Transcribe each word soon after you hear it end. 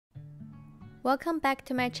Welcome back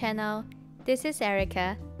to my channel. This is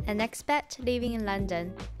Erica, an expat living in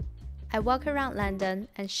London. I walk around London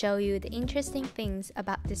and show you the interesting things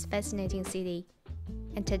about this fascinating city.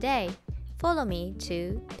 And today, follow me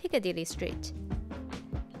to Piccadilly Street.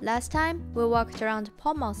 Last time, we walked around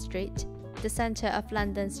Pall Mall Street, the center of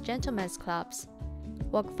London's gentlemen's clubs.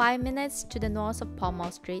 Walk 5 minutes to the north of Pall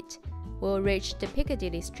Mall Street, we'll reach the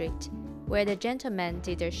Piccadilly Street, where the gentlemen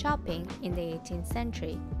did their shopping in the 18th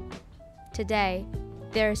century. Today,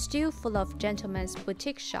 they are still full of gentlemen's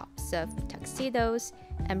boutique shops of tuxedos,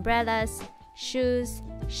 umbrellas, shoes,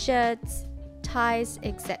 shirts, ties,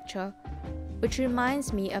 etc., which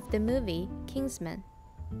reminds me of the movie Kingsman.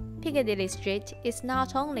 Piccadilly Street is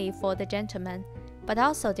not only for the gentlemen, but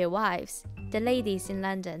also their wives, the ladies in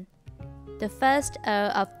London. The first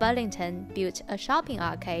Earl of Burlington built a shopping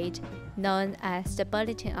arcade known as the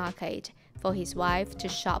Burlington Arcade for his wife to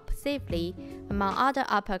shop safely among other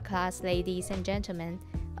upper-class ladies and gentlemen,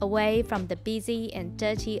 away from the busy and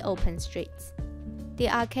dirty open streets. The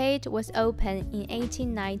arcade was opened in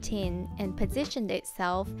 1819 and positioned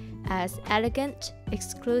itself as elegant,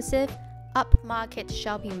 exclusive, upmarket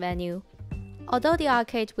shopping venue. Although the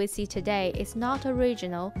arcade we see today is not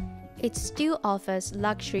original, it still offers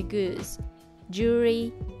luxury goods,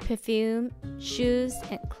 jewelry, perfume, shoes,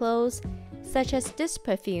 and clothes, such as this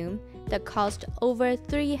perfume that cost over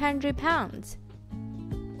 £300.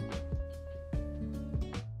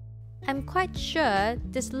 I'm quite sure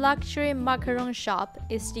this luxury macaron shop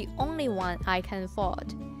is the only one I can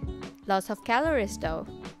afford. Lots of calories though.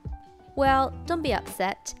 Well, don't be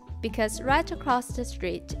upset, because right across the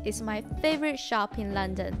street is my favorite shop in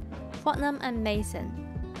London, Fortnum & Mason.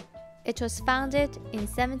 It was founded in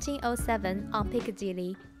 1707 on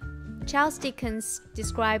Piccadilly. Charles Dickens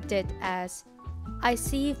described it as, "I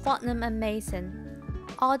see Fortnum & Mason.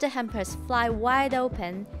 All the hampers fly wide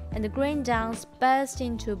open and the green downs burst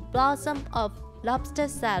into blossom of lobster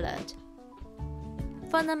salad."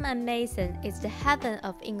 Fortnum & Mason is the heaven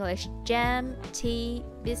of English jam, tea,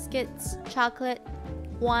 biscuits, chocolate,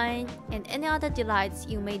 wine, and any other delights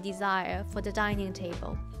you may desire for the dining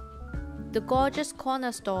table. The gorgeous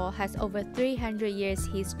corner store has over 300 years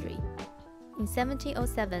history. In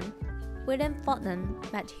 1707, William Fortnum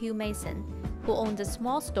met Hugh Mason, who owned a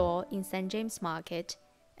small store in St. James Market,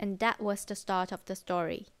 and that was the start of the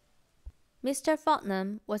story. Mr.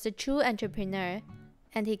 Fortnum was a true entrepreneur,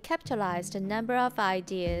 and he capitalized a number of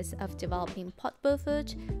ideas of developing portable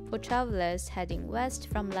food for travelers heading west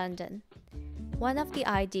from London. One of the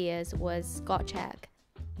ideas was Scotch egg,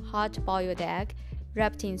 hard-boiled egg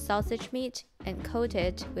wrapped in sausage meat and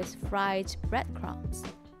coated with fried breadcrumbs.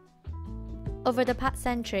 Over the past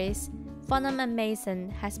centuries, Fortnum & Mason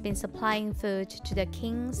has been supplying food to the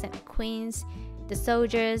kings and queens, the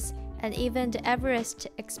soldiers, and even the Everest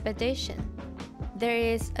expedition. There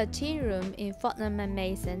is a tea room in Fortnum &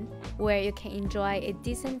 Mason where you can enjoy a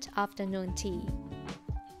decent afternoon tea.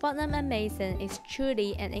 Fortnum & Mason is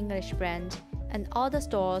truly an English brand, and all the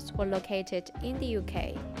stores were located in the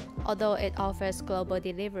UK, although it offers global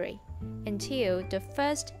delivery, until the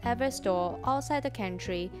first ever store outside the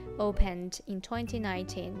country opened in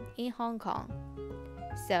 2019 in Hong Kong.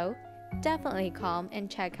 So, definitely come and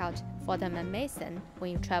check out Fortnum & Mason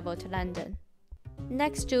when you travel to London.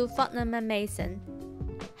 Next to Fortnum & Mason,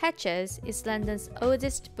 Hatcher's is London's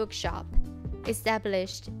oldest bookshop,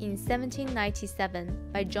 established in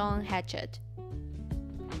 1797 by John Hatchard.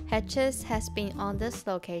 Hatcher's has been on this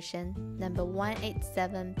location, number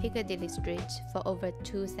 187 Piccadilly Street, for over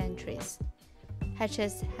 2 centuries.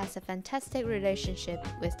 Hatcher's has a fantastic relationship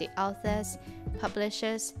with the authors,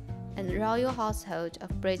 publishers, and royal household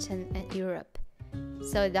of Britain and Europe,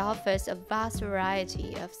 so it offers a vast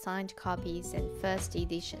variety of signed copies and first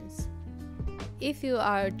editions. If you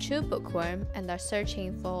are a true bookworm and are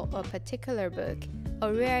searching for a particular book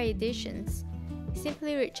or rare editions,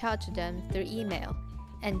 simply reach out to them through email,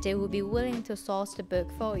 and they will be willing to source the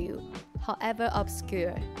book for you, however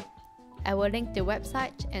obscure. I will link the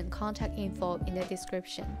website and contact info in the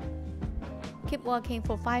description. Keep walking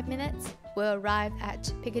for 5 minutes, we'll arrive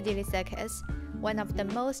at Piccadilly Circus, one of the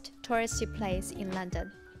most touristy places in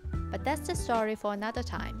London. But that's the story for another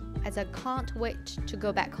time, as I can't wait to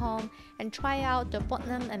go back home and try out the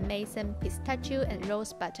Fortnum & Mason pistachio and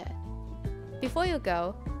rose butter. Before you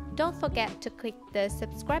go, don't forget to click the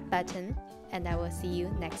subscribe button, and I will see you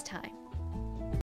next time.